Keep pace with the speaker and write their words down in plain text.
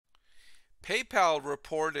PayPal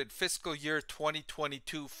reported fiscal year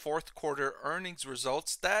 2022 fourth quarter earnings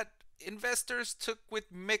results that investors took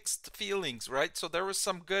with mixed feelings, right? So there was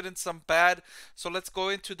some good and some bad. So let's go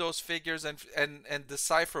into those figures and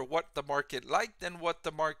decipher what the market liked and what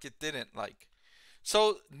the market didn't like.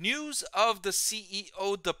 So, news of the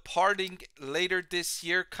CEO departing later this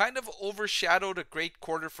year kind of overshadowed a great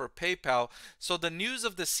quarter for PayPal. So, the news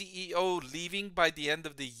of the CEO leaving by the end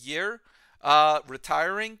of the year,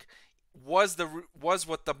 retiring, was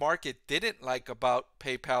what the market didn't like about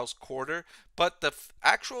PayPal's quarter. But the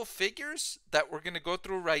actual figures that we're going to go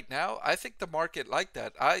through right now, I think the market liked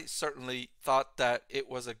that. I certainly thought that it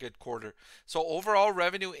was a good quarter. So overall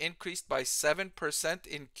revenue increased by 7%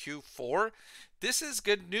 in Q4. This is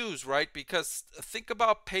good news, right? Because think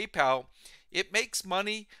about PayPal. It makes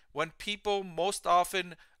money when people most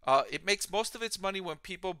often it makes most of its money when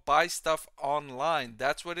people buy stuff online.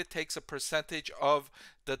 That's what it takes a percentage of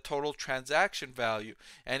the total transaction value.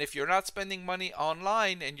 And if you're not spending money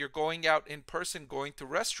online and you're going out in person, going to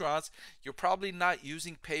restaurants, you're probably not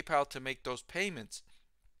using PayPal to make those payments.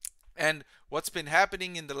 And what's been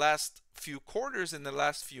happening in the last few quarters, in the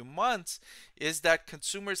last few months, is that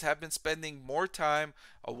consumers have been spending more time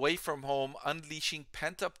away from home, unleashing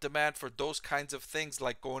pent up demand for those kinds of things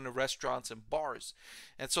like going to restaurants and bars.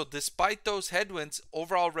 And so, despite those headwinds,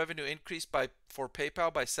 overall revenue increased for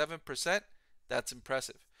PayPal by 7%. That's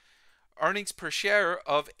impressive. Earnings per share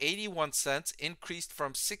of 81 cents increased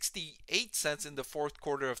from 68 cents in the fourth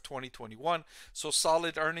quarter of 2021. So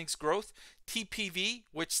solid earnings growth. TPV,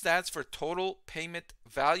 which stands for total payment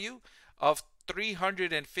value of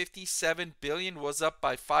 357 billion, was up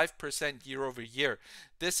by 5% year over year.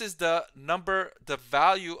 This is the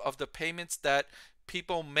value of the payments that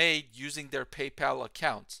people made using their PayPal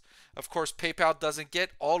accounts. Of course, PayPal doesn't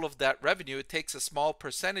get all of that revenue. It takes a small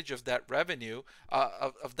percentage of that revenue,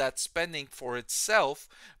 of that spending for itself.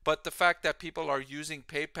 But the fact that people are using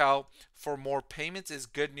PayPal for more payments is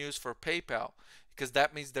good news for PayPal, because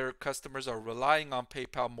that means their customers are relying on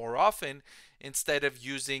PayPal more often instead of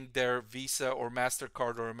using their Visa or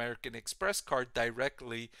MasterCard or American Express card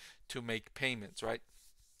directly to make payments, right?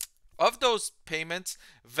 Of those payments,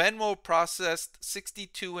 Venmo processed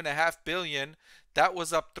 62.5 billion. That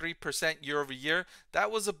was up 3% year over year.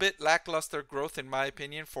 That was a bit lackluster growth, in my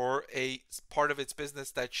opinion, for a part of its business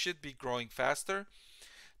that should be growing faster.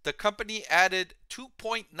 The company added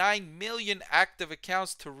 2.9 million active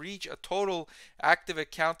accounts to reach a total active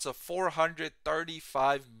accounts of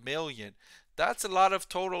 435 million. That's a lot of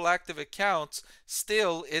total active accounts.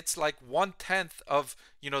 Still, it's like 1/10 of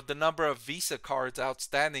the number of Visa cards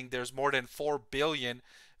outstanding. There's more than 4 billion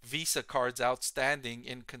Visa cards outstanding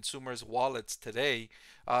in consumers' wallets today.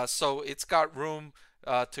 So it's got room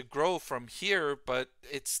to grow from here, but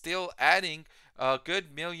it's still adding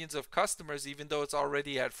good millions of customers, even though it's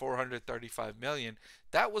already at 435 million.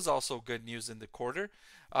 That was also good news in the quarter.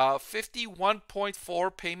 51.4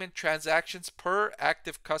 payment transactions per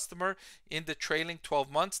active customer in the trailing 12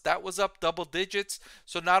 months. That was up double digits.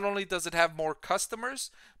 So not only does it have more customers,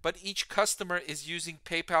 but each customer is using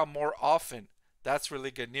PayPal more often. That's really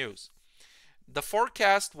good news. The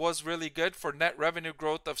forecast was really good for net revenue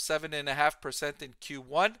growth of 7.5% in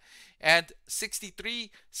Q1 and 63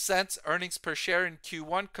 cents earnings per share in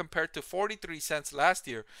Q1 compared to 43 cents last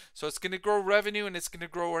year. So it's going to grow revenue and it's going to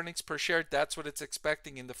grow earnings per share. That's what it's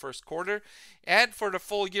expecting in the first quarter. And for the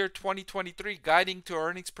full year 2023, guiding to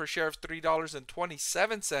earnings per share of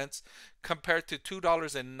 $3.27 compared to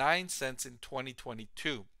 $2.09 in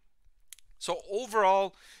 2022. So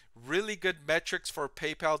overall, really good metrics for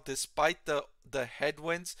PayPal despite the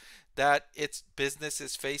headwinds that its business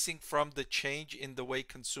is facing from the change in the way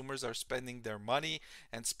consumers are spending their money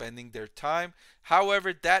and spending their time.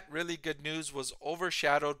 However, that really good news was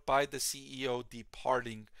overshadowed by the CEO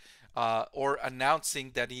departing or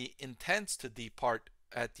announcing that he intends to depart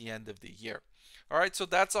at the end of the year. All right, so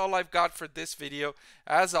that's all I've got for this video.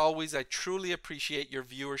 As always, I truly appreciate your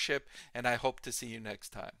viewership and I hope to see you next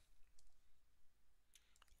time.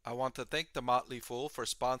 I want to thank the Motley Fool for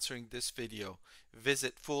sponsoring this video.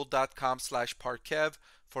 Visit fool.com/parkev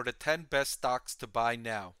for the 10 best stocks to buy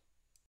now.